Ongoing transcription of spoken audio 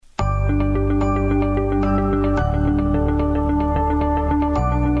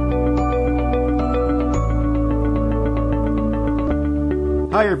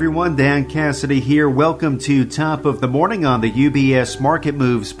Hi everyone, Dan Cassidy here. Welcome to Top of the Morning on the UBS Market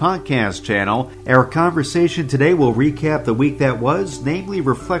Moves podcast channel. Our conversation today will recap the week that was, namely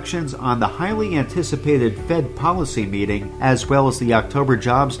reflections on the highly anticipated Fed policy meeting, as well as the October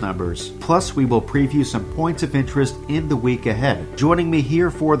jobs numbers. Plus, we will preview some points of interest in the week ahead. Joining me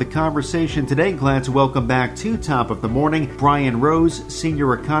here for the conversation today, glad to welcome back to Top of the Morning, Brian Rose,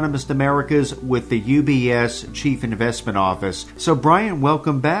 Senior Economist Americas with the UBS Chief Investment Office. So Brian,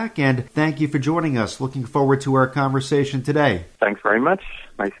 welcome back, and thank you for joining us. Looking forward to our conversation today. Thanks very much.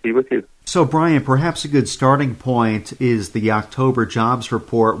 Nice to be with you. So, Brian, perhaps a good starting point is the October jobs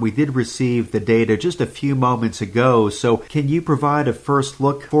report. We did receive the data just a few moments ago, so can you provide a first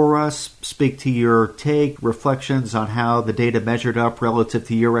look for us, speak to your take, reflections on how the data measured up relative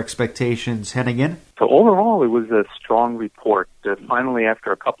to your expectations heading in? So overall, it was a strong report. Finally,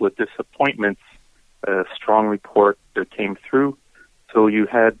 after a couple of disappointments, a strong report came through. So you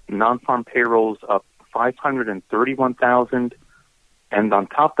had non-farm payrolls up 531,000, and on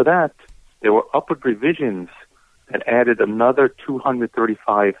top of that, there were upward revisions that added another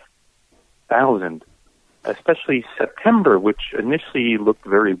 235,000. Especially September, which initially looked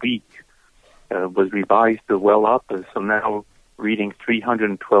very weak, was revised well up, so now reading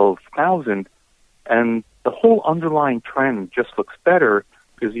 312,000, and the whole underlying trend just looks better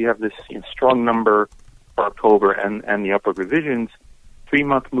because you have this strong number for October and the upward revisions.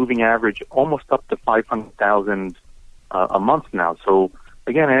 3-month moving average almost up to 500,000 a month now. So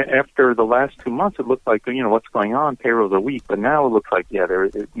again, after the last 2 months, it looked like, what's going on? Payrolls are weak, but now it looks like,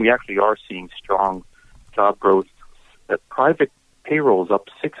 we actually are seeing strong job growth. The private payrolls up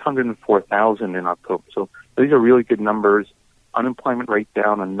 604,000 in October. So these are really good numbers. Unemployment rate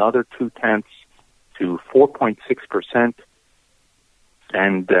down another 0.2 to 4.6%.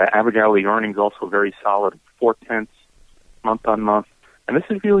 And average hourly earnings also very solid, 0.4 month on month. And this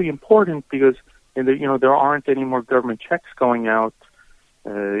is really important because, there aren't any more government checks going out.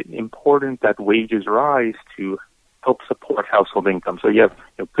 Important that wages rise to help support household income. So you have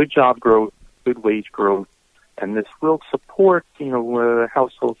good job growth, good wage growth, and this will support,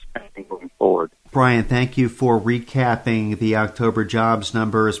 household spending going forward. Brian, thank you for recapping the October jobs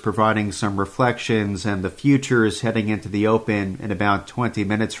numbers, providing some reflections, and the futures heading into the open in about 20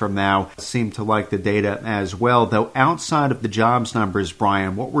 minutes from now seem to like the data as well. Though outside of the jobs numbers,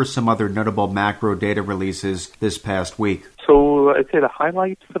 Brian, what were some other notable macro data releases this past week? So I'd say the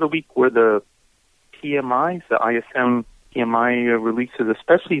highlights for the week were the PMIs, the ISM PMI releases,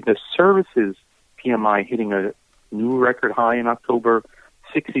 especially the services PMI hitting a new record high in October,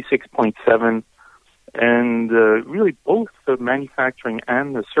 66.7. And really both the manufacturing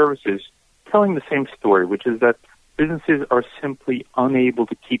and the services telling the same story, which is that businesses are simply unable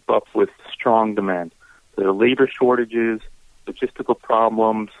to keep up with strong demand. There are labor shortages, logistical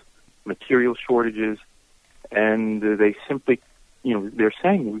problems, material shortages, and they simply, they're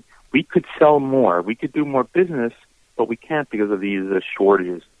saying we could sell more, we could do more business, but we can't because of these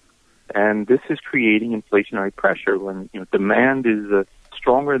shortages. And this is creating inflationary pressure. When demand is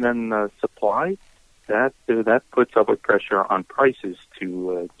stronger than supply, that puts upward pressure on prices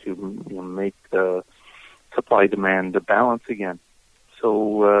to make the supply demand balance again.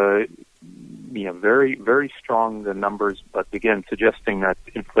 So very very strong the numbers, but again suggesting that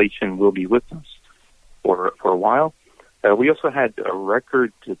inflation will be with us for a while. We also had a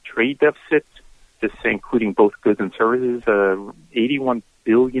record trade deficit, this including both goods and services, $81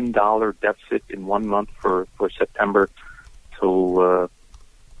 billion deficit in 1 month for September. So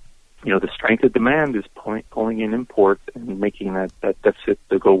the strength of demand is pulling in imports and making that deficit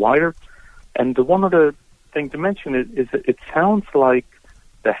to go wider. And the one other thing to mention is that it sounds like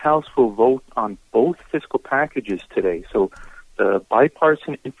the House will vote on both fiscal packages today. So the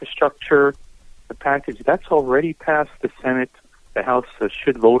bipartisan infrastructure package, that's already passed the Senate. The House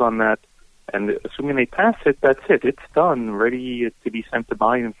should vote on that. And assuming they pass it, that's it. It's done, ready to be sent to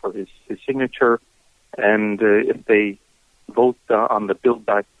Biden for his signature. And if they vote on the Build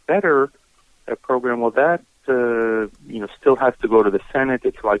Back Better program, well, that still has to go to the Senate.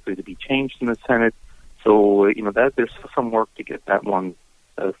 It's likely to be changed in the Senate. So that there's some work to get that one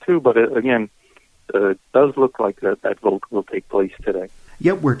through. But again, it does look like that vote will take place today.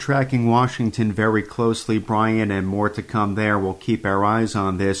 Yep, we're tracking Washington very closely, Brian, and more to come there. We'll keep our eyes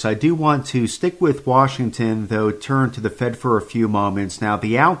on this. I do want to stick with Washington, though, turn to the Fed for a few moments. Now,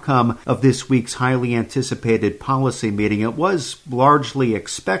 the outcome of this week's highly anticipated policy meeting, it was largely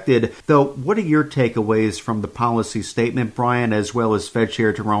expected, though what are your takeaways from the policy statement, Brian, as well as Fed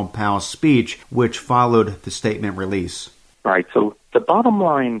Chair Jerome Powell's speech, which followed the statement release? Right, so the bottom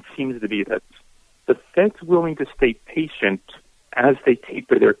line seems to be that the Fed's willing to stay patient as they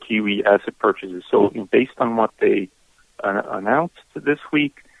taper their QE asset purchases. So based on what they announced this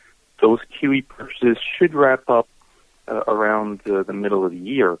week, those QE purchases should wrap up around the middle of the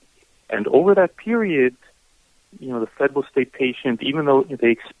year. And over that period, the Fed will stay patient, even though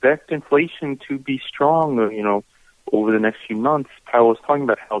they expect inflation to be strong, over the next few months. Powell was talking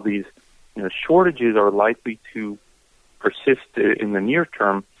about how these shortages are likely to persist in the near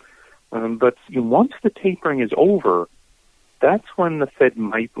term. But once the tapering is over, that's when the Fed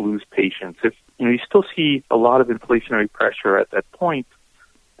might lose patience. If you still see a lot of inflationary pressure at that point,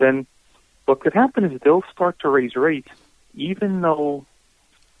 then what could happen is they'll start to raise rates, even though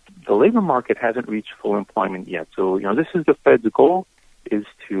the labor market hasn't reached full employment yet. So, this is the Fed's goal, is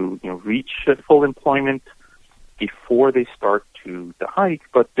to, reach full employment before they start to hike.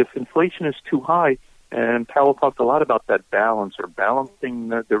 But if inflation is too high, and Powell talked a lot about that balance or balancing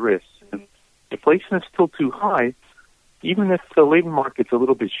the risks. And inflation is still too high, even if the labor market's a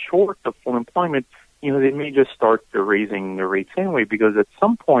little bit short of full employment, they may just start raising the rates anyway, because at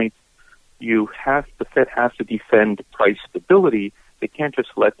some point the Fed has to defend price stability. They can't just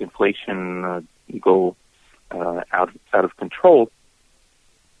let inflation go out of control.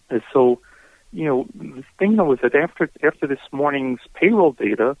 And so, the thing though is that after this morning's payroll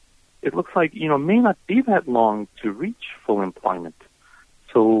data, it looks like it may not be that long to reach full employment.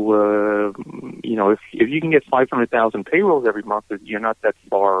 So if you can get 500,000 payrolls every month, you're not that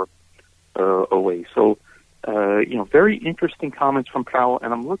far away. So very interesting comments from Powell,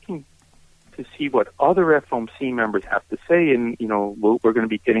 and I'm looking to see what other FOMC members have to say, and we're going to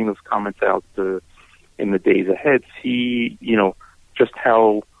be getting those comments out in the days ahead. See just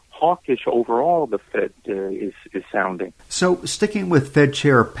how hawkish overall the Fed is sounding. So sticking with Fed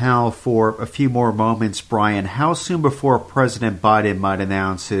Chair Powell for a few more moments, Brian, how soon before President Biden might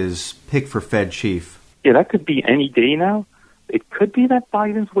announce his pick for Fed chief? Yeah, that could be any day now. It could be that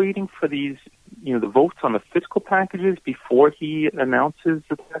Biden's waiting for these, the votes on the fiscal packages before he announces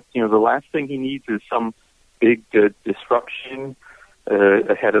the pick. The last thing he needs is some big disruption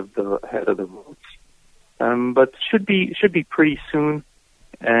ahead of the votes. But should be pretty soon.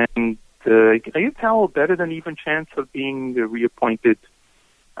 And I give Powell a better than even chance of being reappointed.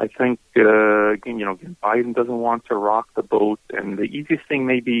 I think, Biden doesn't want to rock the boat, and the easiest thing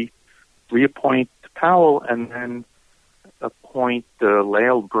may be reappoint Powell and then appoint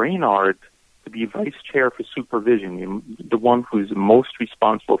Lael Brainard to be vice chair for supervision, the one who's most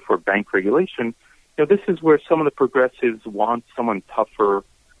responsible for bank regulation. This is where some of the progressives want someone tougher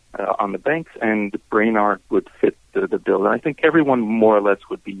on the banks, and Brainard would fit the bill. And I think everyone more or less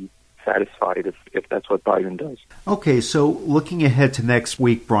would be satisfied if that's what Biden does. Okay, so looking ahead to next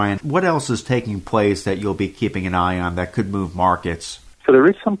week, Brian, what else is taking place that you'll be keeping an eye on that could move markets? So there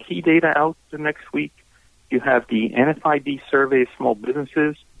is some key data out the next week. You have the NFIB survey of small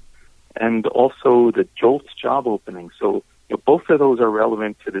businesses and also the JOLTS job opening. So both of those are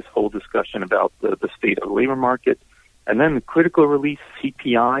relevant to this whole discussion about the state of the labor market. And then the critical release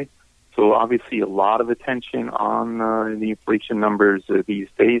CPI. So obviously a lot of attention on the inflation numbers these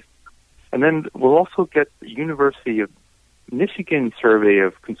days. And then we'll also get the University of Michigan survey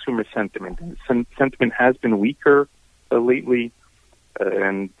of consumer sentiment. Sentiment has been weaker lately.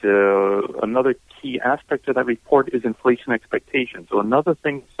 And another key aspect of that report is inflation expectations. So another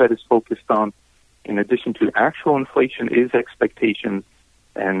thing that is focused on, in addition to actual inflation, is expectations.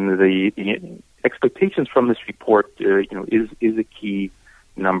 And the expectations from this report, is a key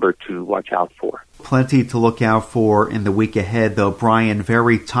number to watch out for. Plenty to look out for in the week ahead, though. Brian,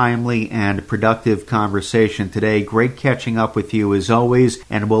 very timely and productive conversation today. Great catching up with you as always,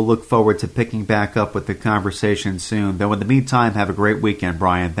 and we'll look forward to picking back up with the conversation soon. Though in the meantime, have a great weekend,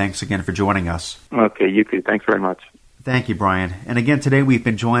 Brian. Thanks again for joining us. Okay, you too. Thanks very much. Thank you, Brian. And again, today we've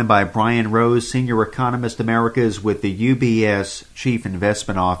been joined by Brian Rose, Senior Economist Americas with the UBS Chief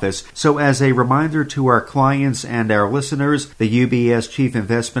Investment Office. So as a reminder to our clients and our listeners, the UBS Chief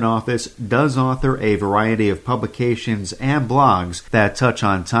Investment Office does author a variety of publications and blogs that touch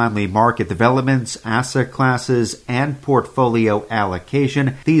on timely market developments, asset classes, and portfolio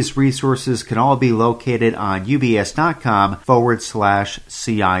allocation. These resources can all be located on ubs.com/CIO.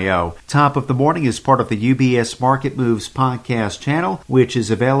 Top of the Morning is part of the UBS Market Moves podcast channel, which is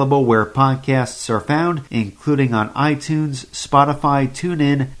available where podcasts are found, including on iTunes, Spotify,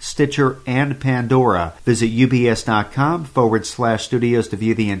 TuneIn, Stitcher, and Pandora. Visit ubs.com/studios to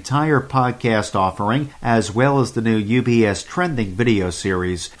view the entire podcast offering, as well as the new UBS Trending video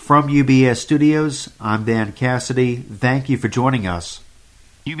series. From UBS Studios, I'm Dan Cassidy. Thank you for joining us.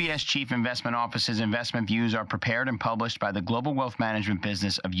 UBS Chief Investment Office's investment views are prepared and published by the global wealth management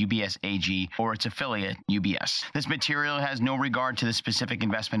business of UBS AG or its affiliate, UBS. This material has no regard to the specific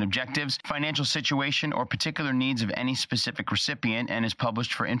investment objectives, financial situation, or particular needs of any specific recipient and is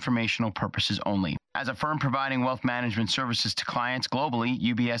published for informational purposes only. As a firm providing wealth management services to clients globally,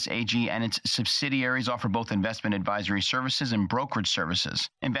 UBS AG and its subsidiaries offer both investment advisory services and brokerage services.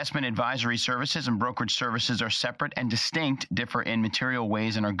 Investment advisory services and brokerage services are separate and distinct, differ in material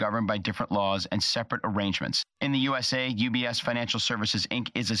ways, and are governed by different laws and separate arrangements. In the USA, UBS Financial Services, Inc.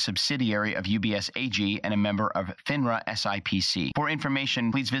 is a subsidiary of UBS AG and a member of FINRA SIPC. For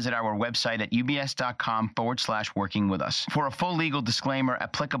information, please visit our website at ubs.com/working with us. For a full legal disclaimer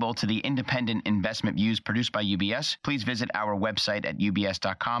applicable to the independent investment views produced by UBS, please visit our website at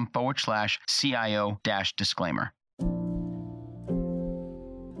ubs.com/CIO-disclaimer.